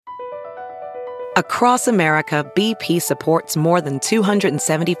Across America, BP supports more than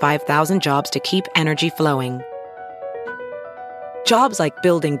 275,000 jobs to keep energy flowing. Jobs like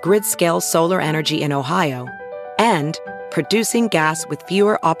building grid-scale solar energy in Ohio and producing gas with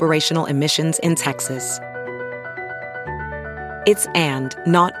fewer operational emissions in Texas. It's and,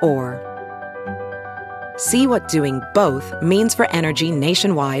 not or. See what doing both means for energy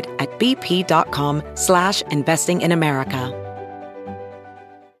nationwide at bp.com/investing in America.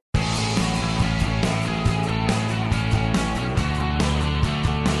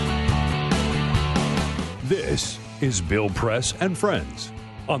 This is Bill Press and Friends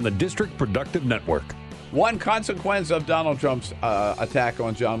on the District Productive Network. One consequence of Donald Trump's attack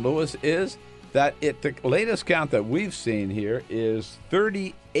on John Lewis is that the latest count that we've seen here is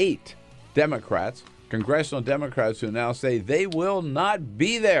 38 Democrats, congressional Democrats, who now say they will not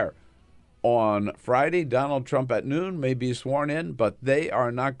be there on Friday. Donald Trump at noon may be sworn in, but they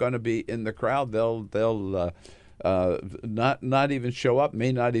are not going to be in the crowd. They'll not even show up,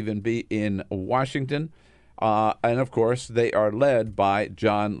 may not even be in Washington. And, of course, they are led by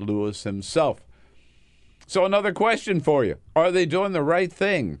John Lewis himself. So another question for you. Are they doing the right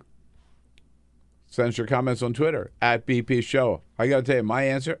thing? Send us your comments on Twitter, @BP Show. I got to tell you, my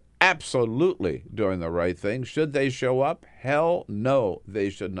answer, absolutely doing the right thing. Should they show up? Hell no,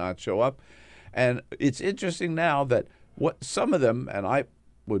 they should not show up. And it's interesting now that what some of them, and I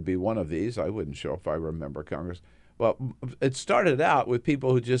would be one of these, I wouldn't show up if I remember Congress. Well, it started out with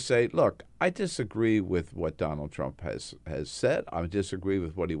people who just say, look, I disagree with what Donald Trump has said. I disagree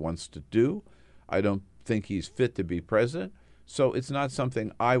with what he wants to do. I don't think he's fit to be president. So it's not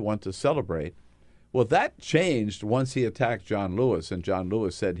something I want to celebrate. Well, that changed once he attacked John Lewis, and John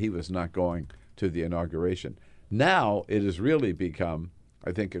Lewis said he was not going to the inauguration. Now it has really become,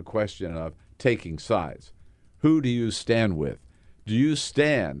 I think, a question of taking sides. Who do you stand with? Do you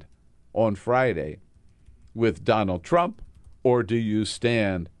stand on Friday with Donald Trump, or do you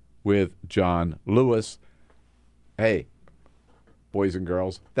stand with John Lewis? Hey, boys and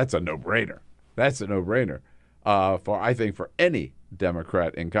girls, that's a no-brainer. That's a no-brainer I think, for any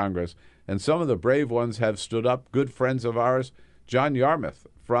Democrat in Congress. And some of the brave ones have stood up. Good friends of ours, John Yarmouth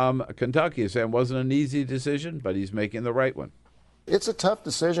from Kentucky, is saying it wasn't an easy decision, but he's making the right one. It's a tough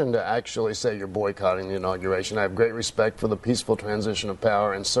decision to actually say you're boycotting the inauguration. I have great respect for the peaceful transition of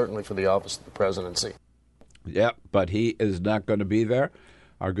power and certainly for the office of the presidency. Yeah, but he is not going to be there.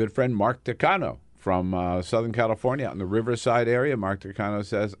 Our good friend Mark Takano from Southern California out in the Riverside area, Mark Takano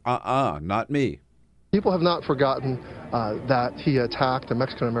says, not me. People have not forgotten that he attacked a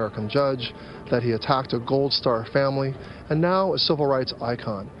Mexican-American judge, that he attacked a Gold Star family, and now a civil rights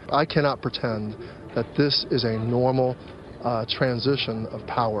icon. I cannot pretend that this is a normal transition of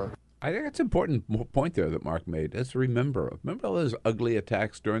power. I think that's an important point there that Mark made. Let's remember all those ugly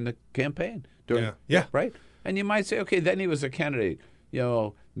attacks during the campaign. Yeah. Right? And you might say, okay, then he was a candidate. You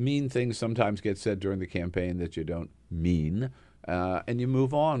know, mean things sometimes get said during the campaign that you don't mean. And you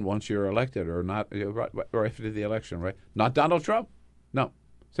move on once you're elected or not, or after the election, right? Not Donald Trump. No,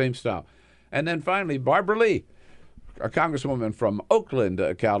 same style. And then finally, Barbara Lee, a congresswoman from Oakland,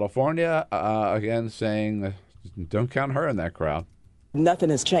 California, again saying, don't count her in that crowd. Nothing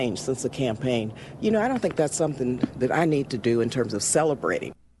has changed since the campaign. You know, I don't think that's something that I need to do in terms of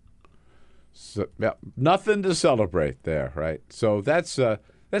celebrating. So, yeah, nothing to celebrate there, right? So that's the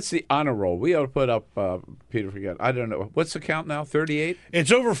honor roll. We ought to put up, Peter, forget, I don't know. What's the count now, 38?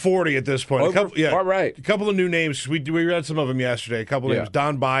 It's over 40 at this point. All right. A couple of new names. We read some of them yesterday. A couple of names.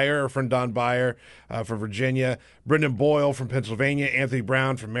 Don Beyer, our friend Don Beyer from Virginia. Brendan Boyle from Pennsylvania. Anthony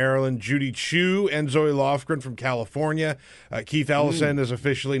Brown from Maryland. Judy Chu and Zoe Lofgren from California. Keith Ellison is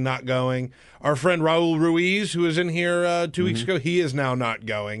officially not going. Our friend Raul Ruiz, who was in here 2 weeks ago, he is now not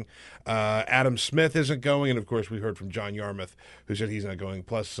going. Adam Smith isn't going, and of course we heard from John Yarmouth, who said he's not going,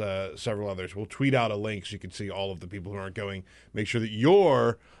 plus several others. We'll tweet out a link so you can see all of the people who aren't going. Make sure that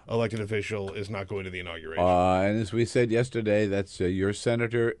your elected official is not going to the inauguration. And as we said yesterday, that's your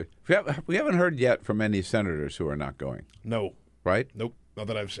senator. We haven't heard yet from any senators who are not going. No. Right? Nope, not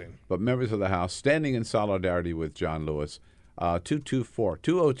that I've seen. But members of the House standing in solidarity with John Lewis.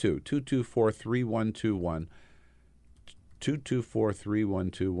 224-3121.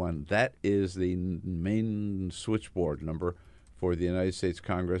 224-3121. That is the main switchboard number for the United States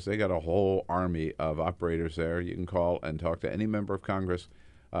Congress. They got a whole army of operators there. You can call and talk to any member of Congress,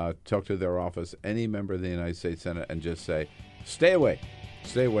 talk to their office, any member of the United States Senate, and just say, stay away.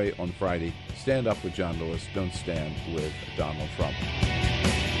 Stay away on Friday. Stand up with John Lewis. Don't stand with Donald Trump.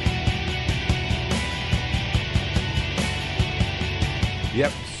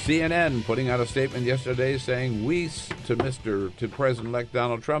 Yep, CNN putting out a statement yesterday saying to President-elect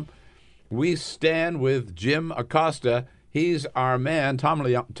Donald Trump, we stand with Jim Acosta. He's our man. Tom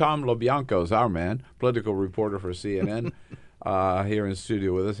LoBianco is our man, political reporter for CNN, here in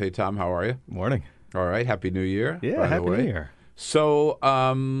studio with us. Hey, Tom, how are you? Morning. All right. Happy New Year. Yeah, Happy New Year. So,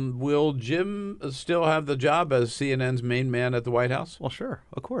 will Jim still have the job as CNN's main man at the White House? Well, sure,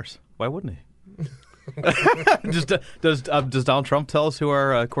 of course. Why wouldn't he? Does Donald Trump tell us who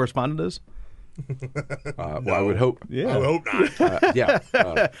our correspondent is? Well, I would hope. Yeah, I would hope not.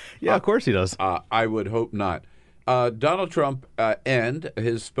 yeah, of course he does. I would hope not. Donald Trump and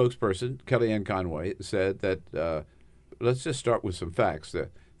his spokesperson, Kellyanne Conway, said that, let's just start with some facts,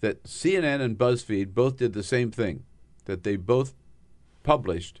 that CNN and BuzzFeed both did the same thing, that they both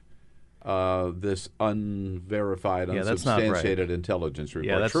published this unverified, unsubstantiated intelligence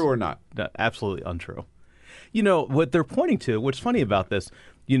report. That's true or not? Absolutely untrue. You know, what they're pointing to, what's funny about this,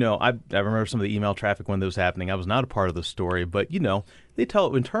 you know, I remember some of the email traffic when this was happening. I was not a part of the story, but, you know, they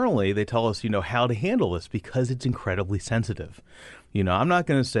tell us, you know, how to handle this because it's incredibly sensitive. You know, I'm not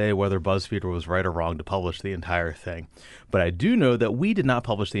going to say whether BuzzFeed was right or wrong to publish the entire thing, but I do know that we did not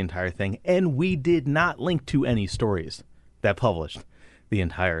publish the entire thing, and we did not link to any stories that published the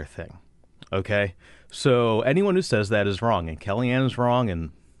entire thing. Okay? So anyone who says that is wrong, and Kellyanne is wrong,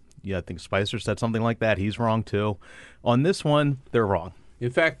 and yeah, I think Spicer said something like that. He's wrong, too. On this one, they're wrong. In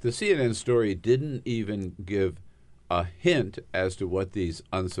fact, the CNN story didn't even give a hint as to what these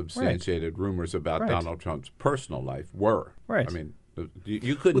unsubstantiated rumors about Donald Trump's personal life were. Right. I mean,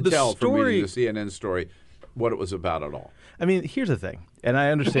 you couldn't tell from reading the CNN story what it was about at all. I mean, here's the thing, and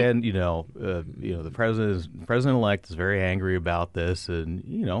I understand, the president-elect is very angry about this, and,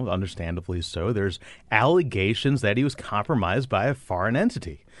 you know, understandably so. There's allegations that he was compromised by a foreign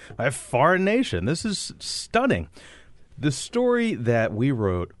entity, by a foreign nation. This is stunning. The story that we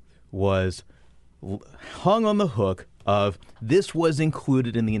wrote was hung on the hook of this was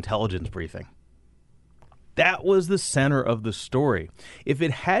included in the intelligence briefing. That was the center of the story. If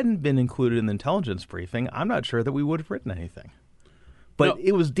it hadn't been included in the intelligence briefing, I'm not sure that we would have written anything. But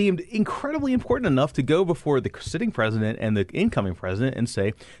it was deemed incredibly important enough to go before the sitting president and the incoming president and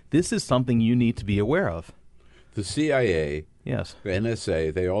say, this is something you need to be aware of. The CIA, yes, the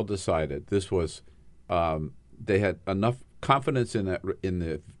NSA, they all decided this was they had enough confidence in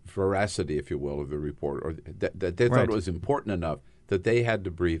the veracity, if you will, of the report, or that they thought it was important enough that they had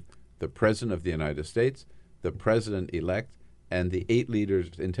to brief the President of the United States, the President-elect, and the 8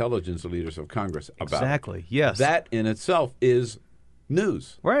 intelligence leaders of Congress about it. Exactly, yes. That in itself is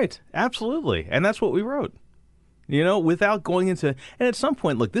news. Right, absolutely. And that's what we wrote. You know, without going into – and at some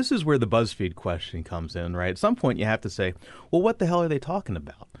point, look, this is where the BuzzFeed question comes in, right? At some point you have to say, well, what the hell are they talking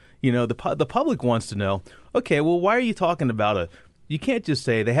about? You know, the public wants to know, okay, well, why are you talking about you can't just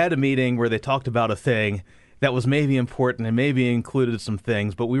say they had a meeting where they talked about a thing that was maybe important and maybe included some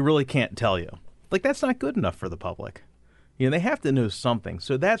things, but we really can't tell you. Like, that's not good enough for the public. You know, they have to know something.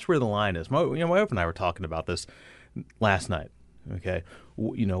 So that's where the line is. My wife and I were talking about this last night. Okay,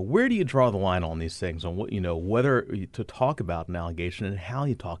 you know, where do you draw the line on these things? On what, you know, whether to talk about an allegation and how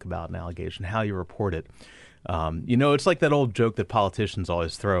you talk about an allegation, how you report it. You know, it's like that old joke that politicians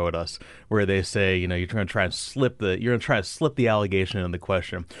always throw at us, where they say, you know, you're going to try and slip the allegation in the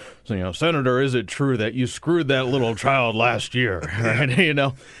question. So, you know, Senator, is it true that you screwed that little child last year? Right? You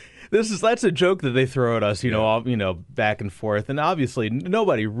know. That's a joke that they throw at us, you know, back and forth. And obviously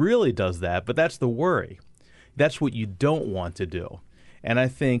nobody really does that, but that's the worry. That's what you don't want to do. And I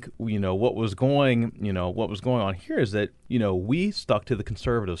think, you know, what was going on here is that, you know, we stuck to the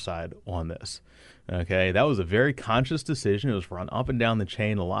conservative side on this. Okay, that was a very conscious decision. It was run up and down the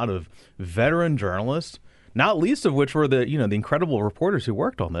chain. A lot of veteran journalists, not least of which were the incredible reporters who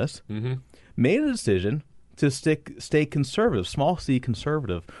worked on this, made a decision to stay conservative, small c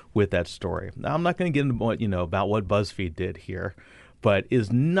conservative with that story. Now, I'm not going to get into about what BuzzFeed did here, but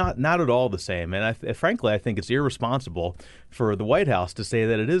is not at all the same. And frankly, I think it's irresponsible for the White House to say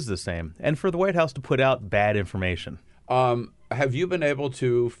that it is the same, and for the White House to put out bad information. Have you been able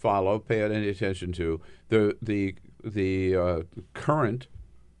to pay any attention to the current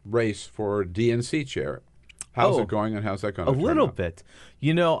race for DNC chair? How's it going, and how's that going to turn out? A little bit.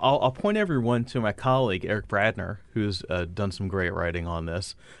 You know, I'll point everyone to my colleague, Eric Bradner, who's done some great writing on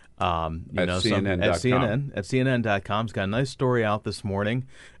this. CNN.com. At CNN.com. He's got a nice story out this morning.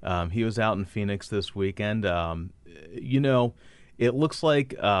 He was out in Phoenix this weekend. You know, it looks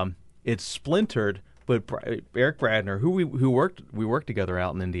like it's splintered, but Eric Bradner, who we worked together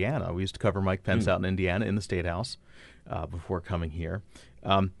out in Indiana. We used to cover Mike Pence out in Indiana in the State House before coming here.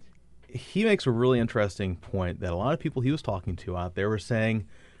 He makes a really interesting point that a lot of people he was talking to out there were saying,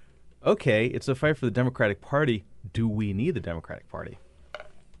 okay, it's a fight for the Democratic Party. Do we need the Democratic Party?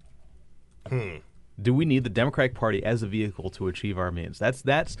 Do we need the Democratic Party as a vehicle to achieve our means? That's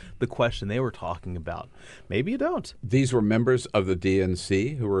the question they were talking about. Maybe you don't. These were members of the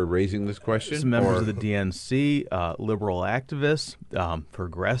DNC who were raising this question? Some members of the DNC, liberal activists,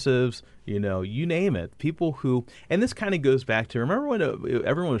 progressives, you name it. People who, and this kind of goes back to, remember when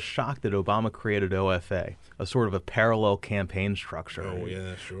everyone was shocked that Obama created OFA, a sort of a parallel campaign structure. Oh,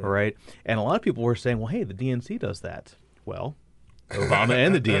 yeah, sure. Right? And a lot of people were saying, well, hey, the DNC does that. Well, Obama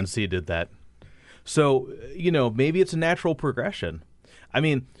and the DNC did that. So, maybe it's a natural progression. I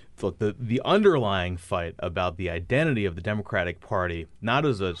mean, look, the underlying fight about the identity of the Democratic Party, not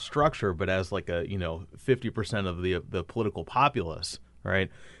as a structure, but as like a 50% of the political populace, right,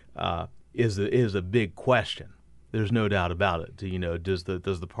 is a big question. There's no doubt about it. Does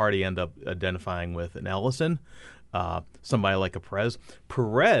the party end up identifying with an Ellison, somebody like a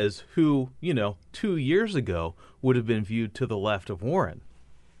Perez, who 2 years ago would have been viewed to the left of Warren,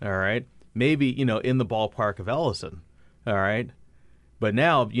 all right? Maybe, in the ballpark of Ellison, all right? But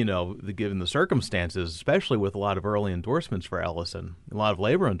now, given the circumstances, especially with a lot of early endorsements for Ellison, a lot of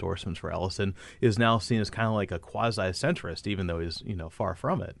labor endorsements for Ellison, is now seen as kind of like a quasi-centrist, even though he's, far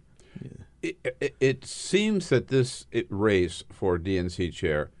from it. It seems that this race for DNC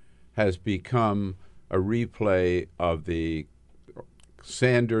chair has become a replay of the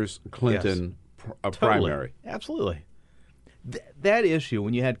Sanders-Clinton primary. Absolutely. That issue,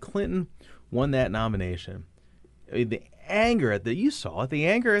 when you had Clinton won that nomination, the anger at the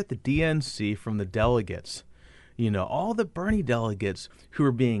DNC from the delegates, all the Bernie delegates who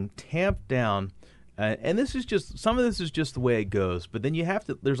are being tamped down, and some of this is just the way it goes. But then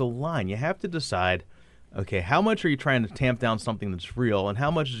there's a line. You have to decide, okay, how much are you trying to tamp down something that's real, and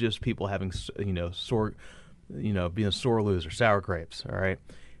how much is just people having, being a sore loser, sour grapes, all right?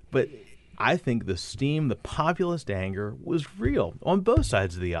 But I think the populist anger was real on both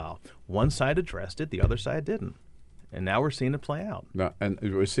sides of the aisle. One side addressed it, the other side didn't. And now we're seeing it play out. And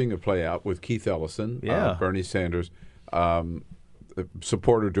we're seeing it play out with Keith Ellison, Bernie Sanders,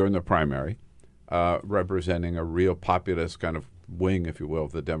 supporter during the primary, representing a real populist kind of wing, if you will,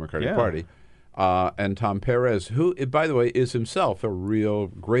 of the Democratic Party. And Tom Perez, who, by the way, is himself a real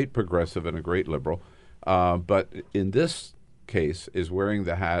great progressive and a great liberal. But in this case is wearing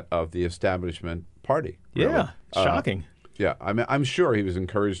the hat of the establishment party. Really. Yeah, shocking. I mean, I'm sure he was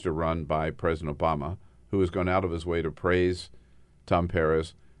encouraged to run by President Obama, who has gone out of his way to praise Tom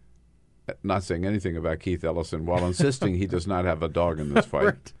Perez, not saying anything about Keith Ellison, while insisting he does not have a dog in this fight.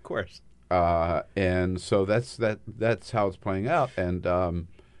 Right, of course. And so that's how it's playing out. And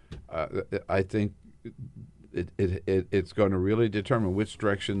I think it's going to really determine which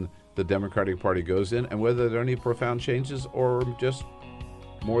direction the Democratic Party goes in, and whether there are any profound changes or just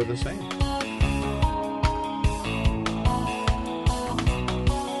more of the same.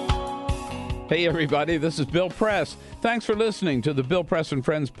 Hey, everybody, this is Bill Press. Thanks for listening to the Bill Press and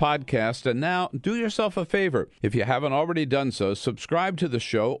Friends podcast. And now, do yourself a favor. If you haven't already done so, subscribe to the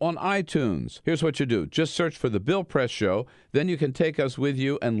show on iTunes. Here's what you do. Just search for the Bill Press Show. Then you can take us with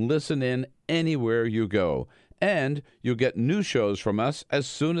you and listen in anywhere you go. And you'll get new shows from us as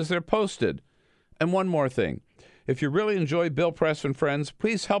soon as they're posted. And one more thing. If you really enjoy Bill Press and Friends,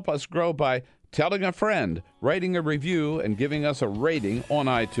 please help us grow by telling a friend, writing a review, and giving us a rating on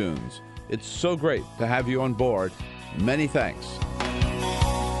iTunes. It's so great to have you on board. Many thanks.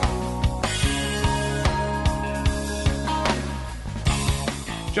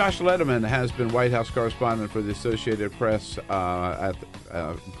 Josh Lederman has been White House correspondent for the Associated Press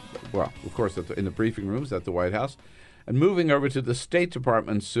of course, in the briefing rooms at the White House, and moving over to the State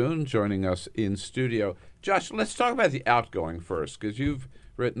Department soon, joining us in studio. Josh, let's talk about the outgoing first, because you've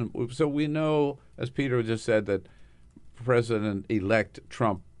written, so we know, as Peter just said, that President-elect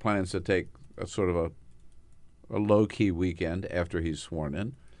Trump plans to take a sort of a low-key weekend after he's sworn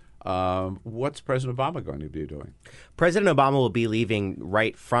in. What's President Obama going to be doing? President Obama will be leaving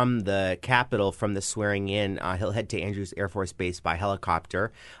right from the Capitol from the swearing in. He'll head to Andrews Air Force Base by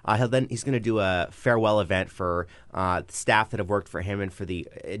helicopter. He's going to do a farewell event for staff that have worked for him and for the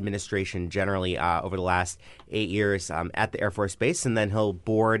administration generally over the last 8 years at the Air Force Base, and then he'll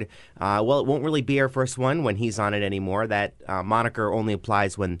board. It won't really be Air Force One when he's on it anymore. That moniker only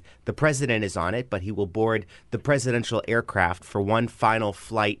applies when the president is on it, but he will board the presidential aircraft for one final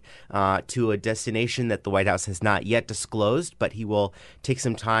flight to a destination that the White House has not yet disclosed, but he will take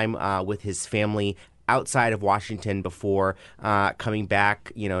some time with his family outside of Washington before coming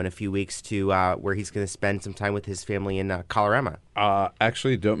back, in a few weeks to where he's going to spend some time with his family in Colorado.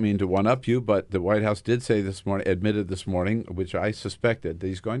 Actually, don't mean to one-up you, but the White House did say admitted this morning, which I suspected, that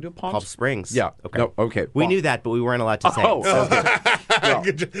he's going to Palm Springs. Yeah. Okay. No, okay. We knew that, but we weren't allowed to say. Oh,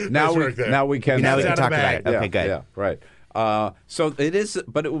 it. okay. Now we can. Now we can talk about it. Okay, good. Yeah, right. So it is,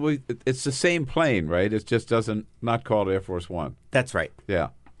 but it's the same plane, right? It just not called Air Force One. That's right. Yeah.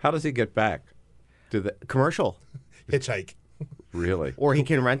 How does he get back? To the commercial hitchhike? Really? Or he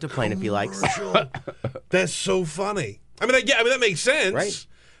can rent a plane if he likes. That's so funny. I mean, that makes sense, right?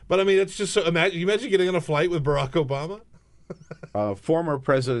 But I mean, it's just so. Imagine getting on a flight with Barack Obama. Former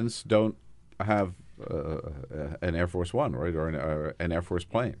presidents don't have an Air Force One, right, or an Air Force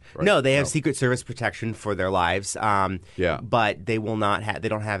plane. Right? No, they have Secret Service protection for their lives. But they will not have. They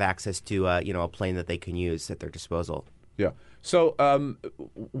don't have access to a plane that they can use at their disposal. Yeah. So,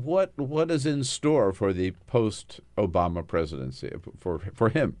 what is in store for the post-Obama presidency for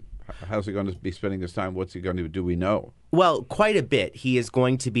him? How's he going to be spending his time? What's he going to do? We know. Well, quite a bit. He is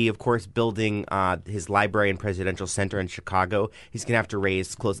going to be, of course, building his library and presidential center in Chicago. He's going to have to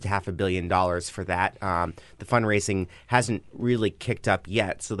raise close to $500 million for that. The fundraising hasn't really kicked up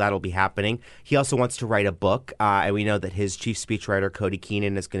yet, so that'll be happening. He also wants to write a book, and we know that his chief speechwriter, Cody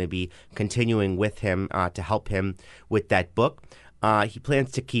Keenan, is going to be continuing with him to help him with that book. He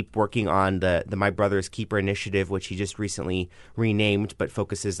plans to keep working on the My Brother's Keeper initiative, which he just recently renamed, but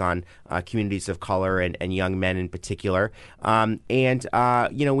focuses on communities of color and young men in particular.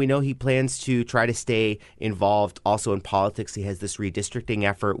 We know he plans to try to stay involved also in politics. He has this redistricting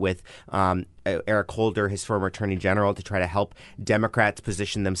effort with Eric Holder, his former attorney general, to try to help Democrats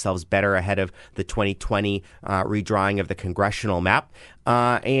position themselves better ahead of the 2020 redrawing of the congressional map.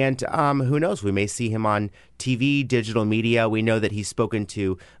 Who knows? We may see him on TV, digital media. We know that he's spoken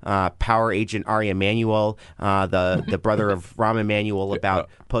to power agent Ari Emanuel, the brother of Rahm Emanuel, about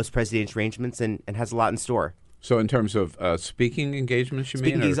post-presidential arrangements and has a lot in store. So in terms of speaking engagements, you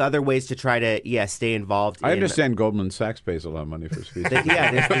mean? These other ways to try to, stay involved. I understand Goldman Sachs pays a lot of money for speeches. You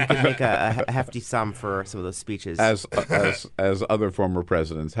can make a hefty sum for some of those speeches. As other former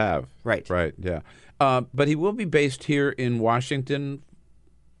presidents have. Right. Right, yeah. But he will be based here in Washington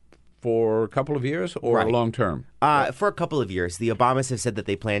for a couple of years or long term? For a couple of years. The Obamas have said that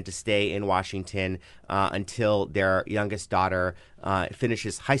they plan to stay in Washington until their youngest daughter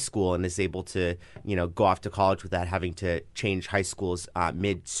finishes high school and is able to, go off to college without having to change high schools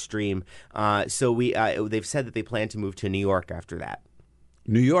midstream. So they've said that they plan to move to New York after that.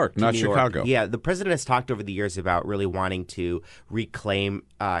 New York, not Chicago. Yeah, the president has talked over the years about really wanting to reclaim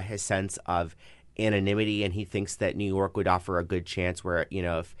his sense of anonymity, and he thinks that New York would offer a good chance where,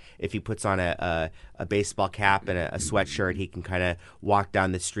 if he puts on a baseball cap and a sweatshirt, he can kind of walk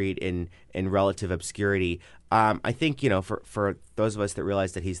down the street in relative obscurity. I think, for those of us that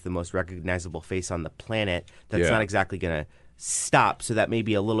realize that he's the most recognizable face on the planet, that's not exactly going to stop. So that may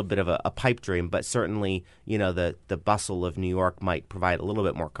be a little bit of a pipe dream, but certainly, the bustle of New York might provide a little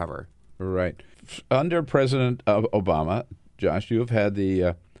bit more cover. Right. Under President Obama, Josh, you have had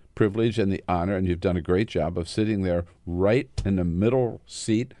the privilege and the honor, and you've done a great job of sitting there right in the middle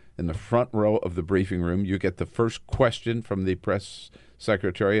seat in the front row of the briefing room. You get the first question from the press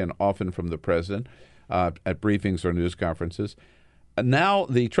secretary and often from the president at briefings or news conferences. Now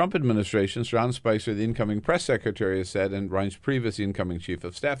the Trump administration, Sean Spicer, the incoming press secretary, has said, and Reince Priebus, the incoming chief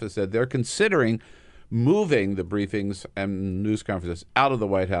of staff, has said they're considering moving the briefings and news conferences out of the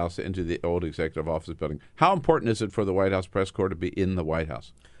White House into the old executive office building. How important is it for the White House press corps to be in the White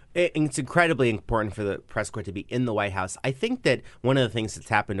House? It's incredibly important for the press corps to be in the White House. I think that one of the things that's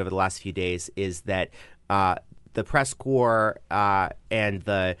happened over the last few days is that the press corps and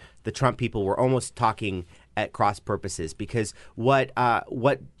the Trump people were almost talking at cross purposes, because what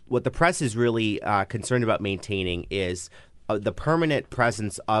the press is really concerned about maintaining is the permanent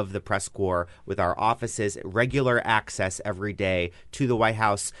presence of the press corps with our offices, regular access every day to the White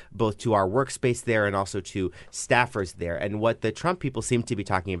House, both to our workspace there and also to staffers there. And what the Trump people seem to be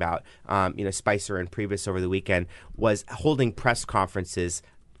talking about, Spicer and Priebus over the weekend, was holding press conferences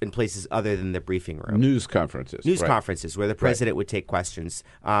in places other than the briefing room. News conferences. Conferences where the president would take questions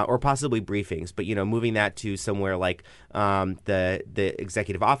or possibly briefings. But, moving that to somewhere like the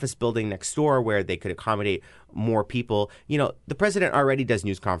executive office building next door where they could accommodate more people. The president already does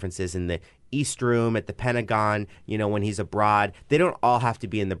news conferences in the East Room, at the Pentagon, when he's abroad. They don't all have to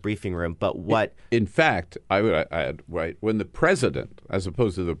be in the briefing room. But what... In fact, I would add, when the president, as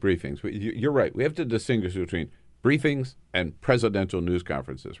opposed to the briefings, you're right, we have to distinguish between briefings and presidential news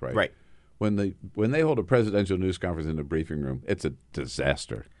conferences, right? Right. When they hold a presidential news conference in the briefing room, it's a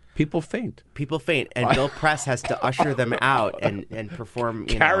disaster. People faint. People faint, and Bill Press has to usher them out and perform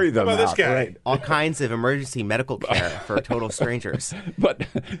Carry them How about out. this guy? Right. all kinds of emergency medical care for total strangers. But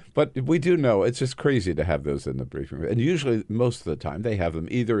we do know it's just crazy to have those in the briefing room. And usually, most of the time, they have them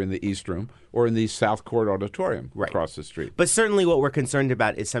either in the East Room or in the South Court Auditorium across the street. But certainly what we're concerned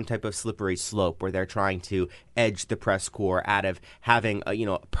about is some type of slippery slope where they're trying to edge the press corps out of having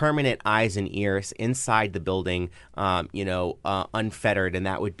permanent eyes and ears inside the building, unfettered, and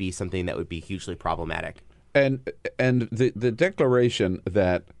that would be something that would be hugely problematic. And the declaration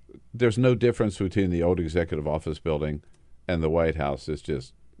that there's no difference between the old Executive Office building and the White House is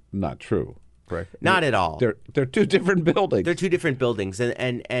just not true. Correct? Not at all. They're two different buildings. They're two different buildings,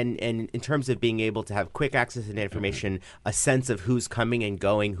 and in terms of being able to have quick access to information, a sense of who's coming and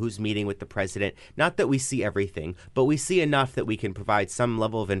going, who's meeting with the president. Not that we see everything, but we see enough that we can provide some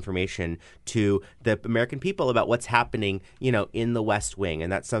level of information to the American people about what's happening, in the West Wing, and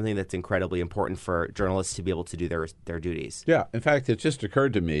that's something that's incredibly important for journalists to be able to do their duties. Yeah. In fact, it just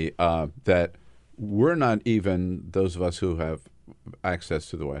occurred to me that we're not even, those of us who have access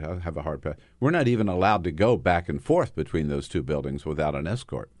to the White House, have a hard pass. We're not even allowed to go back and forth between those two buildings without an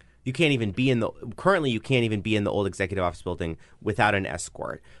escort. You can't even be currently you can't even be in the old Executive Office building without an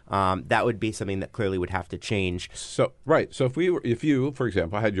escort. That would be something that clearly would have to change. So if you, for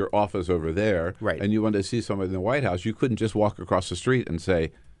example, had your office over there, and you wanted to see somebody in the White House, you couldn't just walk across the street and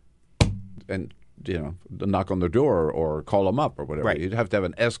say, knock on their door or call them up or whatever. Right. You'd have to have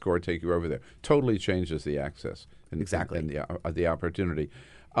an escort take you over there. Totally changes the access and the opportunity.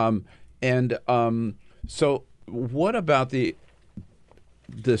 So what about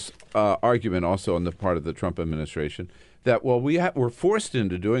this argument also on the part of the Trump administration that we're forced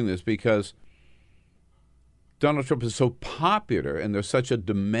into doing this because Donald Trump is so popular and there's such a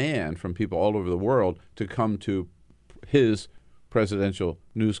demand from people all over the world to come to his presidential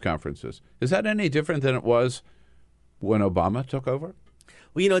news conferences. Is that any different than it was when Obama took over?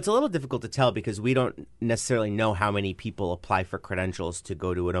 Well, it's a little difficult to tell because we don't necessarily know how many people apply for credentials to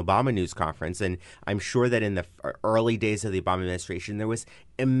go to an Obama news conference. And I'm sure that in the early days of the Obama administration, there was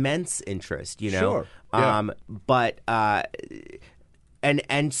immense interest, Sure. Yeah.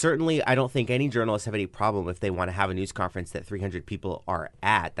 And certainly I don't think any journalists have any problem if they want to have a news conference that 300 people are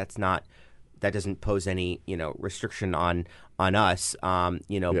at. That doesn't pose any, restriction on us,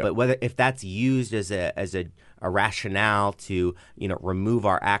 But if that's used as a rationale to, remove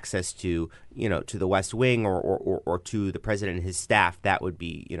our access to, to the West Wing or to the president and his staff, that would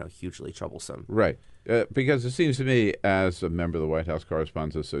be, hugely troublesome. Right, because it seems to me, as a member of the White House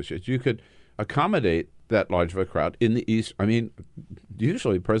Correspondents Association, you could accommodate that large of a crowd in the East. I mean,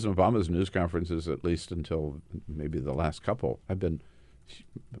 usually President Obama's news conferences, at least until maybe the last couple, have been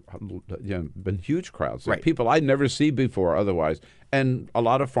huge crowds, right. People I'd never see before otherwise, and a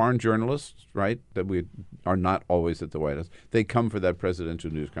lot of foreign journalists, right, that we are not always at the White House. They come for that presidential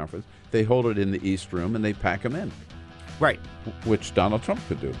news conference. They hold it in the East Room and they pack them in, right? Which Donald Trump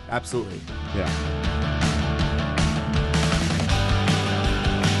could do. Absolutely, yeah.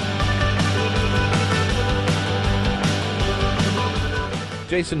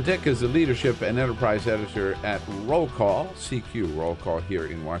 Jason Dick is the leadership and enterprise editor at Roll Call, CQ Roll Call here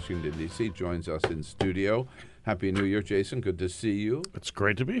in Washington, D.C., joins us in studio. Happy New Year, Jason. Good to see you. It's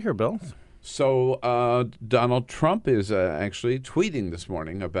great to be here, Bill. So Donald Trump is actually tweeting this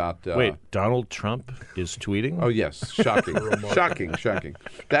morning about... Wait, Donald Trump is tweeting? Oh, yes. Shocking. Shocking.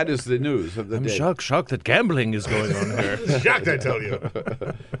 That is the news of the day. I'm shocked that gambling is going on here. Shocked, I tell you.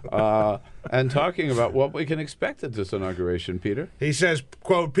 And talking about what we can expect at this inauguration, Peter. He says,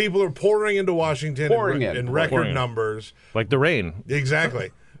 quote, people are pouring into Washington in record numbers. Like the rain.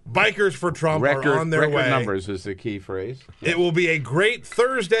 Exactly. Bikers for Trump are on their way. Record numbers is the key phrase. It will be a great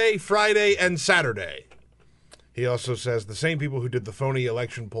Thursday, Friday, and Saturday. He also says the same people who did the phony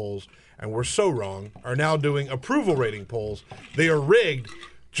election polls and were so wrong are now doing approval rating polls. They are rigged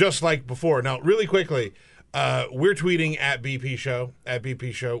just like before. Now, really quickly, we're tweeting at BP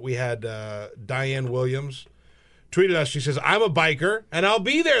Show. We had Diane Williams tweeted us. She says, I'm a biker, and I'll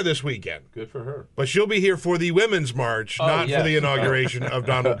be there this weekend. Good for her. But she'll be here for the Women's March, not for the inauguration of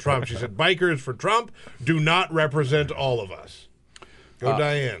Donald Trump. She said, bikers for Trump do not represent all of us. Go,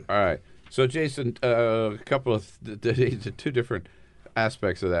 Diane. All right. So, Jason, a couple of two different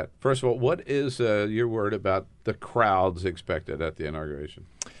aspects of that. First of all, what is your word about the crowds expected at the inauguration?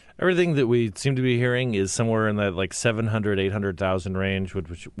 Everything that we seem to be hearing is somewhere in that 700, 800,000 range,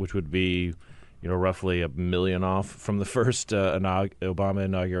 which would be roughly 1 million off from the first Obama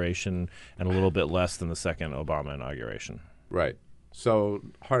inauguration and a little bit less than the second Obama inauguration. Right. So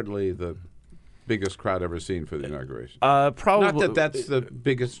hardly the biggest crowd ever seen for the inauguration? Probably Not that that's the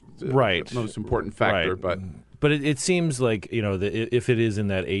biggest, right, most important factor, right. But it seems like if it is in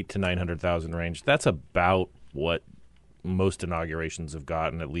that 800,000 to 900,000 range, that's about what most inaugurations have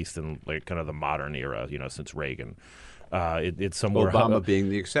gotten, at least in like kind of the modern era, since Reagan. It's somewhere. Obama being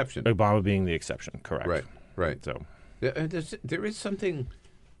the exception. Obama being the exception, correct. Right. So there is something.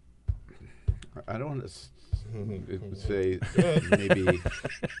 I don't want to say maybe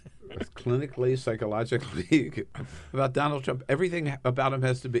clinically, psychologically about Donald Trump. Everything about him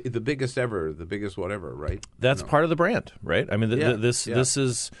has to be the biggest ever, the biggest whatever, right? That's part of the brand, right? I mean, this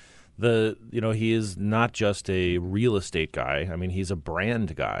is he is not just a real estate guy. I mean, he's a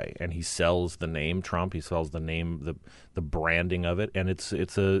brand guy, and he sells the name Trump. He sells the name, the branding of it, and it's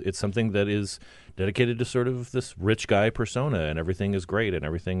something that is dedicated to sort of this rich guy persona, and everything is great, and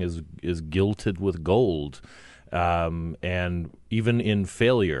everything is gilded with gold. And even in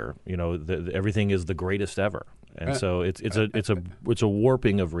failure, everything is the greatest ever. And so it's a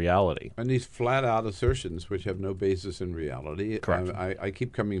warping of reality. And these flat out assertions, which have no basis in reality. Correct. I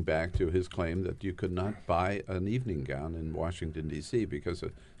keep coming back to his claim that you could not buy an evening gown in Washington D.C. because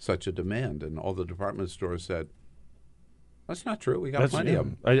of such a demand, and all the department stores said, "That's not true. We got plenty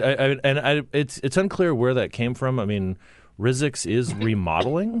of them." It's unclear where that came from. I mean, Rizik's is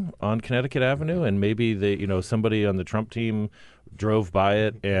remodeling on Connecticut Avenue, and maybe somebody on the Trump team drove by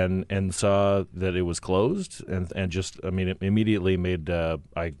it and saw that it was closed and just immediately made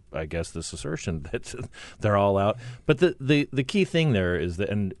I guess this assertion that they're all out. But the key thing there is that,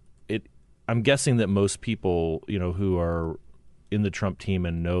 and I'm guessing that most people who are in the Trump team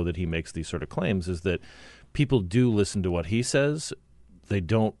and know that he makes these sort of claims is that people do listen to what he says. They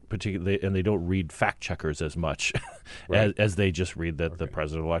don't they don't read fact checkers as much as they just read that the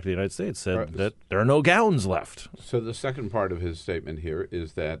president-elect of the United States said that there are no gowns left. So the second part of his statement here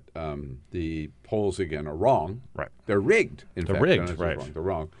is that the polls again are wrong. Right, they're rigged. They're rigged. Right, they're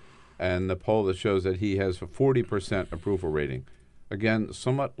wrong. And the poll that shows that he has a 40% approval rating, again,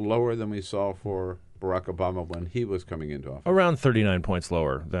 somewhat lower than we saw for Barack Obama when he was coming into office. Around 39 points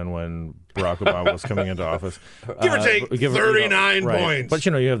lower than when Barack Obama was coming into office. Give or take 39 points. But,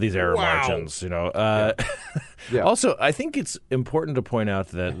 you have these error margins, Also, I think it's important to point out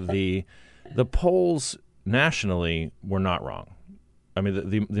that the polls nationally were not wrong. I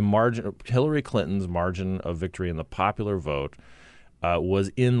mean, the margin, Hillary Clinton's margin of victory in the popular vote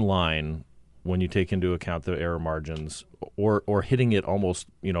was in line when you take into account the error margins or hitting it almost,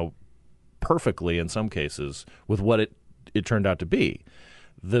 perfectly in some cases with what it turned out to be.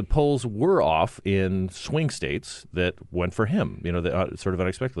 The polls were off in swing states that went for him, sort of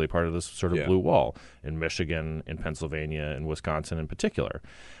unexpectedly, part of this sort of blue wall in Michigan, in Pennsylvania, in Wisconsin in particular.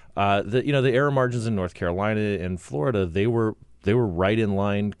 The error margins in North Carolina and Florida, they were right in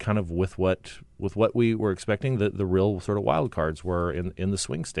line kind of with what we were expecting the real sort of wild cards were in the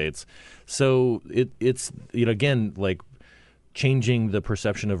swing states. So it's again, like, changing the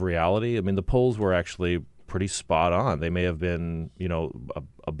perception of reality. I mean, the polls were actually pretty spot on. They may have been,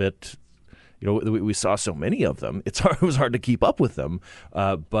 a bit, we saw so many of them. It was hard to keep up with them.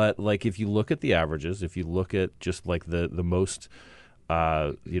 But like, if you look at the averages, if you look at just like the most,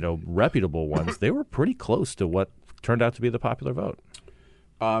 reputable ones, they were pretty close to what turned out to be the popular vote.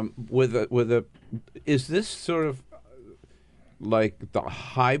 Is this sort of like the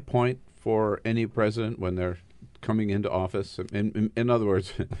high point for any president when they're coming into office? In other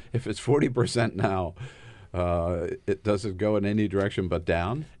words, if it's 40% now, it doesn't go in any direction but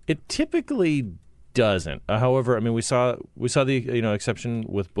down? It typically doesn't. However, I mean, we saw the exception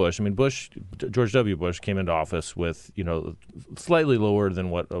with Bush. I mean, George W. Bush came into office with slightly lower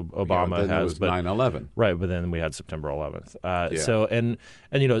than what Obama then has. It was 9/11, right? But then we had September 11th. So and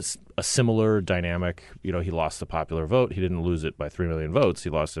it's a similar dynamic. He lost the popular vote. He didn't lose it by 3 million votes.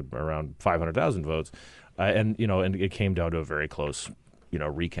 He lost it around 500,000 votes, and it came down to a very close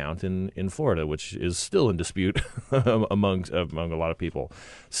recount in Florida, which is still in dispute among a lot of people.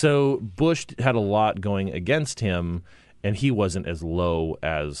 So Bush had a lot going against him, and he wasn't as low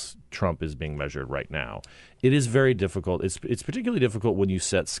as Trump is being measured right now. It is very difficult. It's particularly difficult when you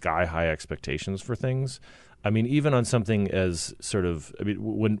set sky-high expectations for things. I mean, even on something as sort of, I mean,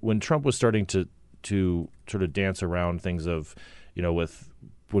 when Trump was starting to sort of dance around things of, with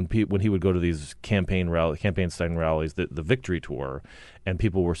when he would go to these campaign style rallies, the victory tour, and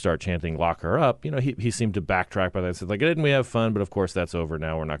people were start chanting "lock her up," he seemed to backtrack by that and said, like, didn't we have fun? But of course that's over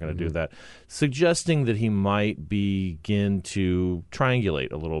now. We're not going to do that, suggesting that he might begin to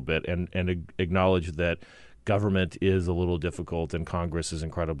triangulate a little bit and acknowledge that government is a little difficult and Congress is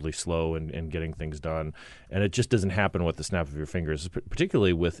incredibly slow in getting things done, and it just doesn't happen with the snap of your fingers,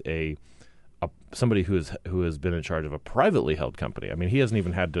 particularly with a somebody who has been in charge of a privately held company. I mean, he hasn't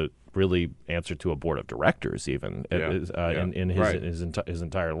even had to really answer to a board of directors even in his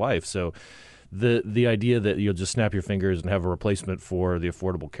entire life. So the idea that you'll just snap your fingers and have a replacement for the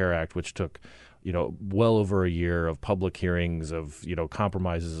Affordable Care Act, which took well over a year of public hearings, of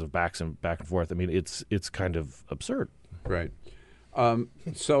compromises, of back and forth. I mean, it's kind of absurd. Right.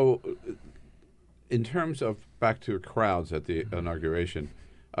 So, in terms of back to crowds at the inauguration,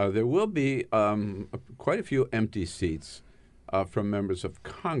 there will be quite a few empty seats from members of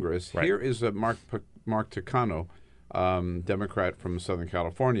Congress. Right. Here is Mark Takano, Democrat from Southern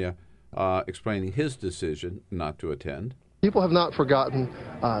California, explaining his decision not to attend. People have not forgotten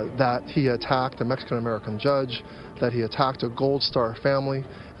that he attacked a Mexican-American judge, that he attacked a Gold Star family,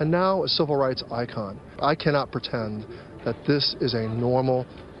 and now a civil rights icon. I cannot pretend that this is a normal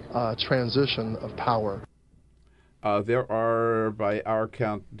transition of power. There are, by our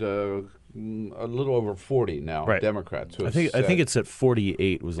count, a little over 40 now Democrats. I think it's at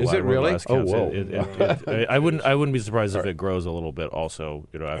 48. Was the Is it really? last count. Oh, whoa! I wouldn't be surprised if it grows a little bit. Also,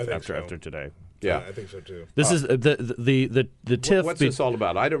 after today. Yeah, I think so too. This is the TIF. What's this all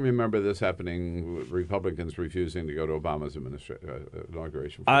about? I don't remember this happening. Republicans refusing to go to Obama's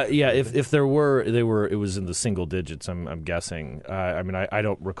inauguration. If there were, it was in the single digits. I'm guessing. I mean, I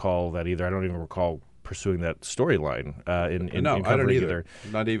don't recall that either. I don't even recall pursuing that storyline in I don't either.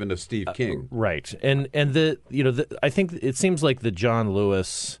 Not even of Steve King. Right, and I think it seems like the John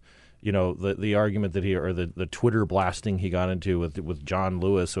Lewis. The argument that the Twitter blasting he got into with John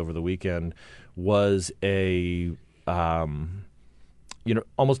Lewis over the weekend was a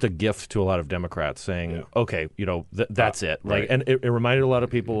almost a gift to a lot of Democrats, saying, okay, that's it. Like, and it reminded a lot of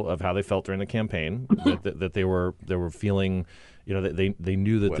people of how they felt during the campaign, that they were feeling. They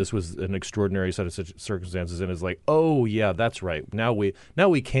knew that this was an extraordinary set of circumstances, and it's like, oh yeah, that's right. Now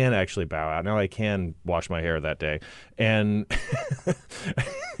we can actually bow out. Now I can wash my hair that day, and I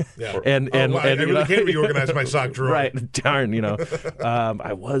really can't reorganize my sock drawer. Right, darn.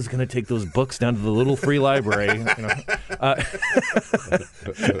 I was going to take those books down to the little free library,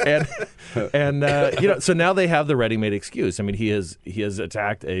 so now they have the ready-made excuse. I mean, he has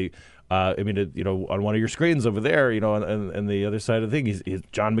attacked on one of your screens over there, and the other side of the thing, he's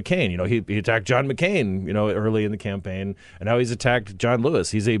John McCain. He attacked John McCain, early in the campaign, and now he's attacked John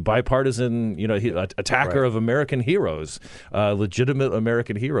Lewis. He's a bipartisan, attacker of American heroes, legitimate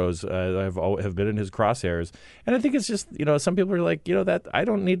American heroes. Have been in his crosshairs, and I think it's just, some people are like, that I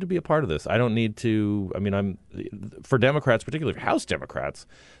don't need to be a part of this. I don't need to. I mean, for Democrats, particularly House Democrats,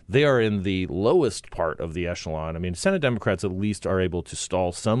 they are in the lowest part of the echelon. I mean, Senate Democrats at least are able to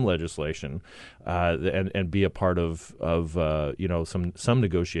stall some legislation and be a part of some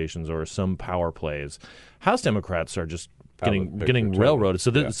negotiations or some power plays. House Democrats are just getting railroaded.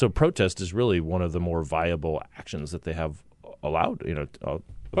 So protest is really one of the more viable actions that they have allowed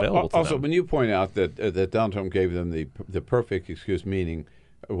available to also, them. when you point out that Donald Trump gave them the perfect excuse, meaning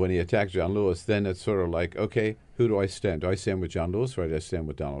when he attacked John Lewis, then it's sort of like, okay, who do I stand? Do I stand with John Lewis or do I stand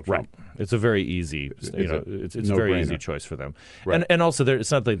with Donald Trump? Right. It's a very easy, it's a very easy choice for them. Right. And also,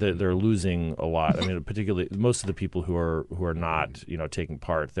 it's not like they're losing a lot. I mean, particularly most of the people who are not taking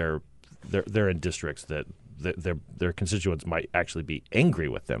part, they're in districts that their constituents might actually be angry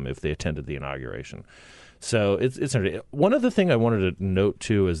with them if they attended the inauguration. So it's one other thing I wanted to note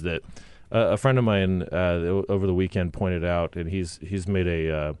too is that. A friend of mine over the weekend pointed out, and he's made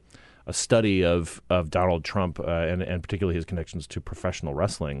a study of Donald Trump and particularly his connections to professional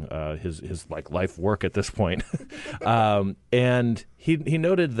wrestling, his like life work at this point, and he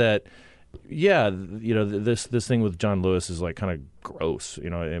noted that this thing with John Lewis is like kind of gross,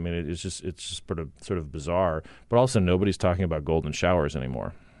 I mean it's just sort of bizarre, but also nobody's talking about golden showers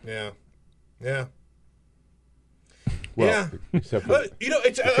anymore. Yeah. Well, except for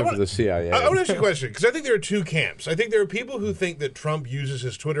the CIA. I want to ask you a question, because I think there are two camps. I think there are people who think that Trump uses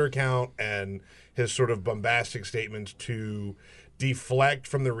his Twitter account and his sort of bombastic statements to deflect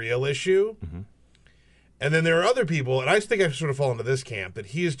from the real issue. Mm-hmm. And then there are other people, and I think I sort of fall into this camp, that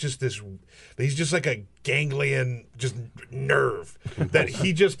he is just he's just like a ganglion, just nerve, that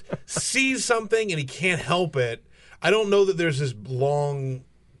he just sees something and he can't help it. I don't know that there's this long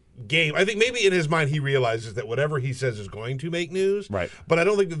game. I think maybe in his mind he realizes that whatever he says is going to make news. Right. But I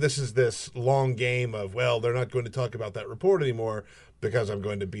don't think that this is this long game of, well, they're not going to talk about that report anymore because I'm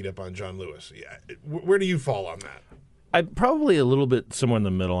going to beat up on John Lewis. Yeah. Where do you fall on that? I'm probably a little bit somewhere in the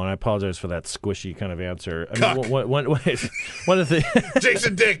middle, and I apologize for that squishy kind of answer. I mean, one of the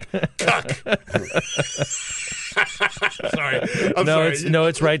Jason Dick, cuck. Sorry. I'm no, sorry.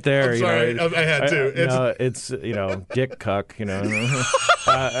 it's right there. I'm sorry. You know, I had to. No, it's dick cuck. You know.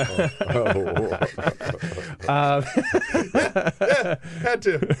 Yeah, had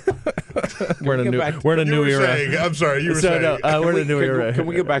to. We're in a new era. Saying, I'm sorry, you were saying. No, we're in a new era. Can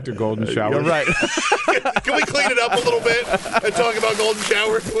we go back to golden showers? You're right. Can we clean it up a little bit and talk about golden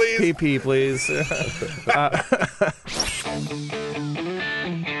showers, please? PP, please.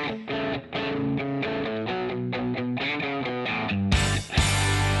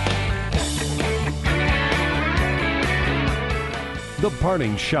 The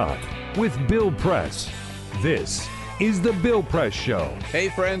Parting Shot with Bill Press. This is the Bill Press Show. Hey,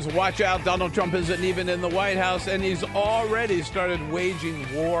 friends, watch out. Donald Trump isn't even in the White House, and he's already started waging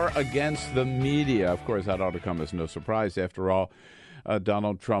war against the media. Of course, that ought to come as no surprise. After all,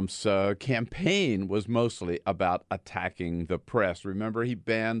 Donald Trump's campaign was mostly about attacking the press. Remember, he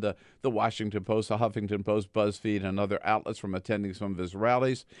banned the Washington Post, the Huffington Post, BuzzFeed, and other outlets from attending some of his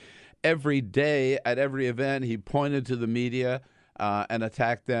rallies. Every day, at every event, he pointed to the media and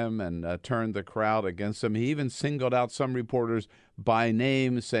attacked them and turned the crowd against them. He even singled out some reporters by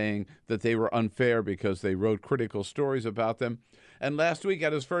name, saying that they were unfair because they wrote critical stories about them. And last week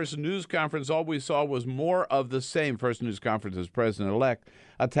at his first news conference, all we saw was more of the same. First news conference as president-elect,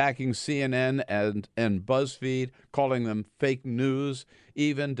 attacking CNN and BuzzFeed, calling them fake news,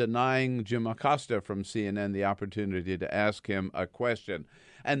 even denying Jim Acosta from CNN the opportunity to ask him a question.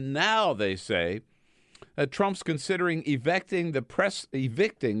 And now they say Trump's considering evicting the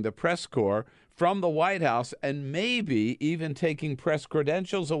press corps from the White House and maybe even taking press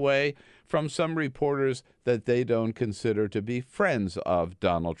credentials away from some reporters that they don't consider to be friends of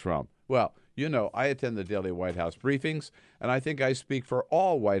Donald Trump. Well, you know, I attend the daily White House briefings, and I think I speak for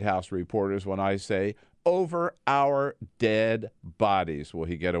all White House reporters when I say, over our dead bodies. Will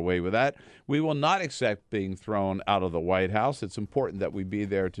he get away with that? We will not accept being thrown out of the White House. It's important that we be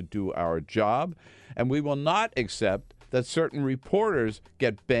there to do our job. And we will not accept that certain reporters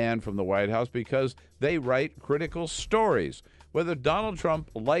get banned from the White House because they write critical stories. Whether Donald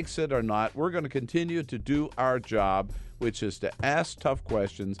Trump likes it or not, we're going to continue to do our job, which is to ask tough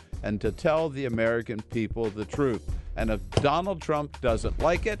questions and to tell the American people the truth. And if Donald Trump doesn't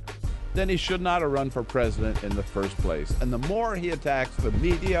like it, then he should not have run for president in the first place. And the more he attacks the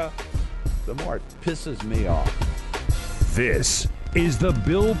media, the more it pisses me off. This is the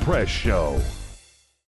Bill Press Show.